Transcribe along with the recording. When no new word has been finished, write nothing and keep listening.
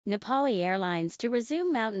Nepali Airlines to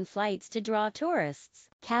resume mountain flights to draw tourists.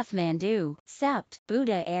 Kathmandu, Sept,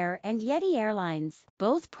 Buddha Air and Yeti Airlines,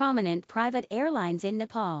 both prominent private airlines in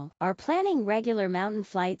Nepal, are planning regular mountain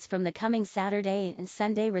flights from the coming Saturday and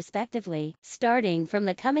Sunday respectively. Starting from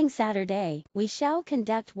the coming Saturday, we shall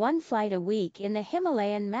conduct one flight a week in the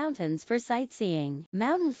Himalayan mountains for sightseeing.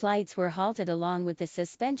 Mountain flights were halted along with the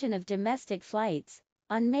suspension of domestic flights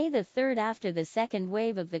on May the 3rd after the second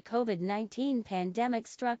wave of the COVID-19 pandemic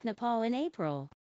struck Nepal in April.